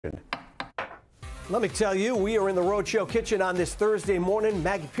Let me tell you, we are in the Rhode Show kitchen on this Thursday morning.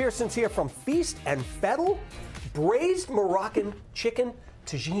 Maggie Pearson's here from Feast and Fettle. Braised Moroccan chicken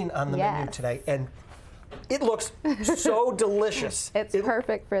tagine on the menu today. And it looks so delicious. It's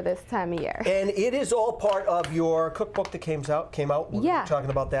perfect for this time of year. And it is all part of your cookbook that came out. We're talking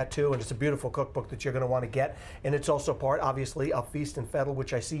about that too. And it's a beautiful cookbook that you're going to want to get. And it's also part, obviously, of Feast and Fettle,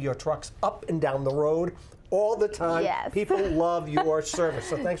 which I see your trucks up and down the road all the time. Yes. People love your service.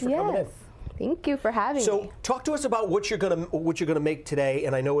 So thanks for coming in. Thank you for having me. So talk to us about what you're gonna make today,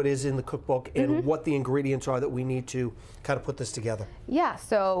 and I know it is in the cookbook, and what the ingredients are that we need to kind of put this together. Yeah,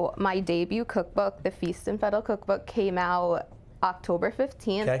 so my debut cookbook, the Feast and Fettle cookbook, came out October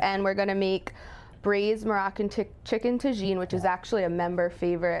 15th, and we're gonna make Braised Moroccan chicken tagine, which is actually a member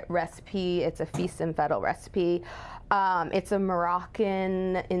favorite recipe. It's a Feast and Fettle recipe. It's a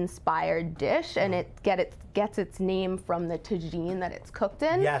Moroccan-inspired dish, and it gets its name from the tagine that it's cooked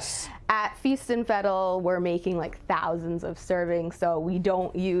in. Yes. At Feast and Fettle, we're making like thousands of servings, so we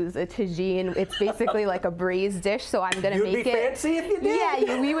don't use a tagine. It's basically like a braised dish, so I'm gonna make it. You'd be fancy if you did.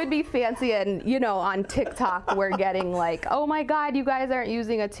 Yeah, we would be fancy, and you know, on TikTok, we're getting like, oh my God, you guys aren't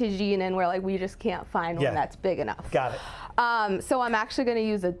using a tagine, and we're like, we just can't find one that's big enough. Got it. So I'm actually going to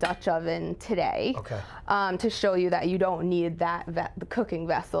use a Dutch oven today to show you that you don't need the cooking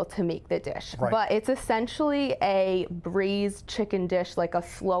vessel to make the dish. Right. But it's essentially a braised chicken dish, like a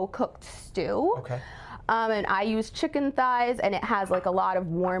slow cooked stew. Okay. And I use chicken thighs, and it has like a lot of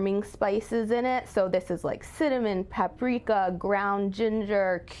warming spices in it. So this is like cinnamon, paprika, ground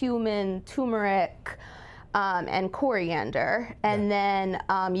ginger, cumin, turmeric, and coriander. And then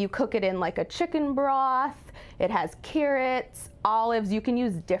you cook it in like a chicken broth. It has carrots, olives. You can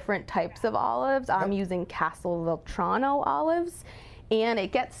use different types of olives. I'm using Castelvetrano olives. And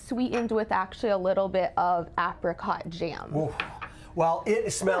it gets sweetened with actually a little bit of apricot jam. Ooh. Well,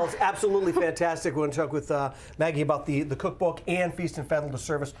 it smells absolutely fantastic. We're going to talk with Maggie about the cookbook and Feast and Fettle, the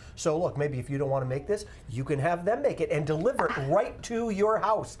service. So look, maybe if you don't want to make this, you can have them make it and deliver it right to your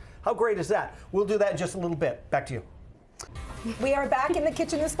house. How great is that? We'll do that in just a little bit. Back to you. We are back in the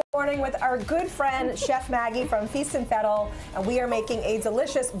kitchen this morning with our good friend, Chef Maggie from Feast and Fettle, and we are making a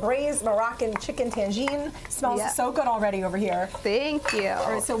delicious braised Moroccan chicken tagine. Smells so good already over here. Thank you.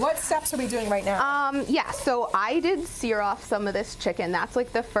 All right, so what steps are we doing right now? Yeah, so I did sear off some of this chicken. That's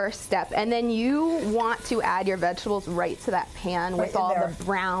like the first step. And then you want to add your vegetables right to that pan with all the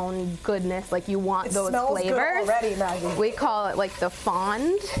brown goodness. Like you want those flavors. It smells good already, Maggie. We call it like the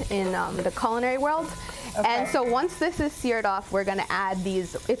fond in the culinary world. And so once this is seared off, we're going to add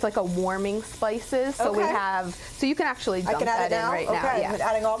these, it's like a warming spices. So we have, so you can actually dump that in right now. Yeah. I'm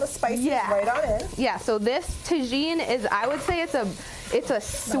adding all the spices right on in. Yeah, so this tagine is, I would say it's a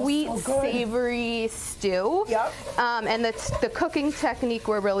sweet, savory stew. Yep. And the cooking technique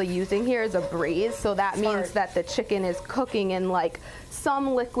we're really using here is a braise. So that means that the chicken is cooking in like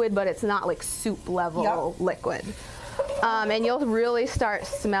some liquid, but it's not like soup level liquid. And you'll really start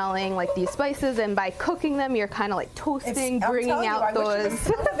smelling like these spices, and by cooking them, you're kind of like toasting, bringing out those.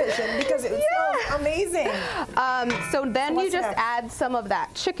 Television because it smells amazing. So then you just add some of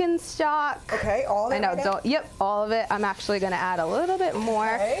that chicken stock. Okay, all of it. I know, all of it. I'm actually going to add a little bit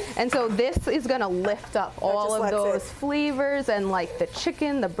more. And so this is going to lift up all of those flavors and like the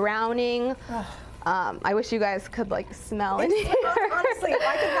chicken, the browning. I wish you guys could like smell it. Honestly, if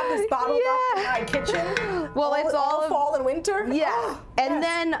I could have this bottled up in my kitchen, well, it's all fall and winter. Yeah, and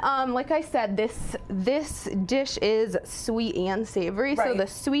then like I said, this dish is sweet and savory. So the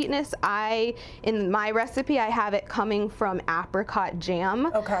sweetness, in my recipe, I have it coming from apricot jam.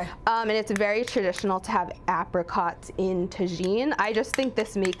 Okay. And it's very traditional to have apricots in tagine. I just think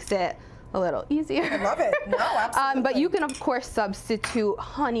this makes it a little easier. I love it. No, absolutely. But you can of course substitute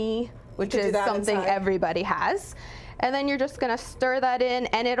honey, which is something everybody has. And then you're just gonna stir that in,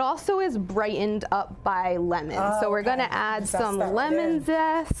 and it also is brightened up by lemon. So we're gonna add some lemon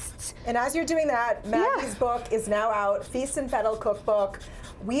zest. And as you're doing that, Maggie's book is now out, Feast and Fettle Cookbook.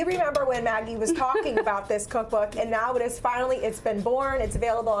 We remember when Maggie was talking about this cookbook, and now it is finally, it's been born. It's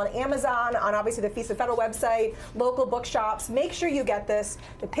available on Amazon, on obviously the Feast and Fettle website, local bookshops. Make sure you get this.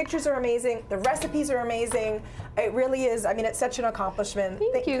 The pictures are amazing. The recipes are amazing. It really is, I mean, it's such an accomplishment.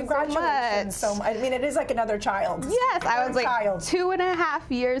 Thank you Congratulations so much. I mean, it is like another child. Yes, I was like 2.5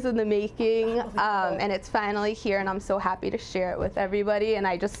 years in the making, and it's finally here, and I'm so happy to share it with everybody. And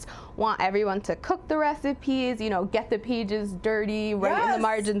I just want everyone to cook the recipes, you know, get the pages dirty, write in the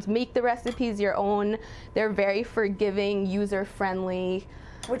margins, make the recipes your own. They're very forgiving, user-friendly.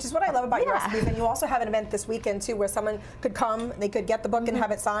 Which is what I love about your recipes. And you also have an event this weekend too, where someone could come, they could get the book and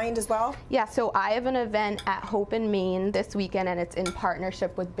have it signed as well. Yeah, so I have an event at Hope in Maine this weekend, and it's in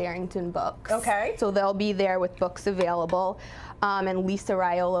partnership with Barrington Books. Okay. So they'll be there with books available. And Lisa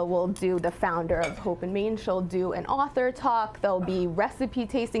Raiola will do, the founder of Hope in Maine, she'll do an author talk. There'll be recipe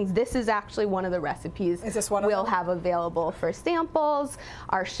tastings. This is actually one of the recipes we'll have available for samples.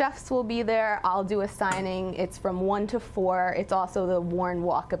 Our chefs will be there. I'll do a signing. It's from 1 to 4. It's also the Warren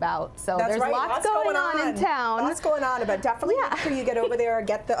Walkabout. So there's lots going on in town. Lots going on, but definitely make sure you get over there,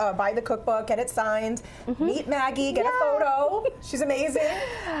 get the buy the cookbook, get it signed, meet Maggie, get a photo. She's amazing.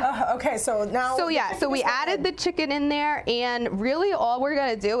 Okay, so now. So so we added the chicken in there, and really all we're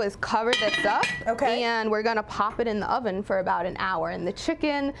gonna do is cover this up. Okay. And we're gonna pop it in the oven for about an hour. And the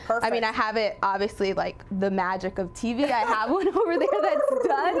chicken, I mean, I have it obviously like the magic of TV. I have one over there that's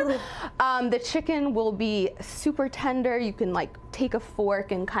done. The chicken will be super tender. You can like take a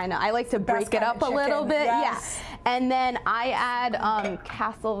fork and kind of, I like to break it up a little bit. Yes. Yeah. And then I add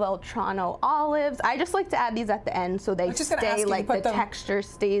Castle Veltrano olives. I just like to add these at the end so they stay, like the texture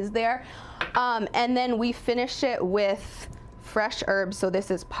stays there. And then we finish it with fresh herbs, so this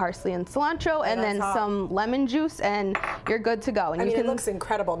is parsley and cilantro, and then some lemon juice, and you're good to go. And I mean, it looks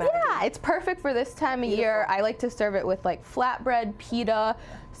incredible, Maggie. Yeah, it's perfect for this time of year. I like to serve it with like flatbread, pita,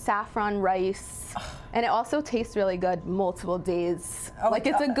 saffron rice, and it also tastes really good multiple days. Like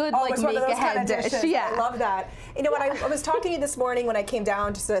it's a good like make ahead dish. Yeah, I love that. You know what? I was talking to you this morning when I came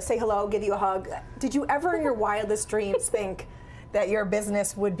down just to say hello, give you a hug. Did you ever in your wildest dreams think that your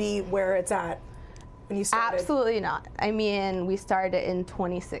business would be where it's at? Absolutely not. I mean, we started in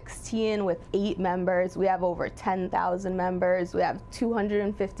 2016 with 8 members. We have over 10,000 members. We have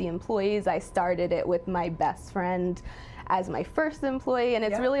 250 employees. I started it with my best friend as my first employee, and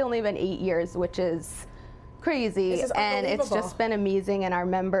it's really only been 8 years, which is crazy. And it's just been amazing. And our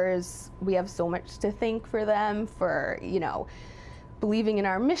members, we have so much to thank for them for, you know, believing in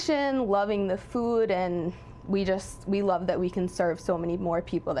our mission, loving the food, and we love that we can serve so many more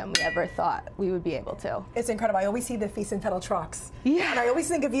people than we ever thought we would be able to. It's incredible. I always see the Feast and Fettle trucks. Yeah. And I always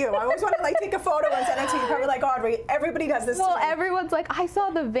think of you. I always want to like take a photo and send it to you. Probably like, Audrey, everybody does this. Well, everyone's like, I saw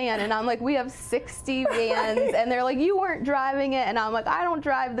the van, and I'm like, we have 60 vans, and they're like, you weren't driving it, and I'm like, I don't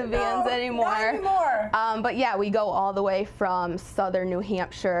drive the vans anymore. Not anymore. But yeah, we go all the way from southern New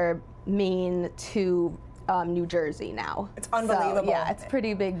Hampshire, Maine to New Jersey now. It's unbelievable. So, yeah, it's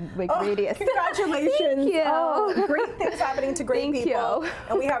pretty big radius. Congratulations. Thank you. Oh, great things happening to great people. Thank you.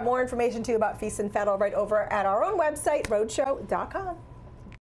 And we have more information too about Feast and Fettle right over at our own website, rhodeshow.com.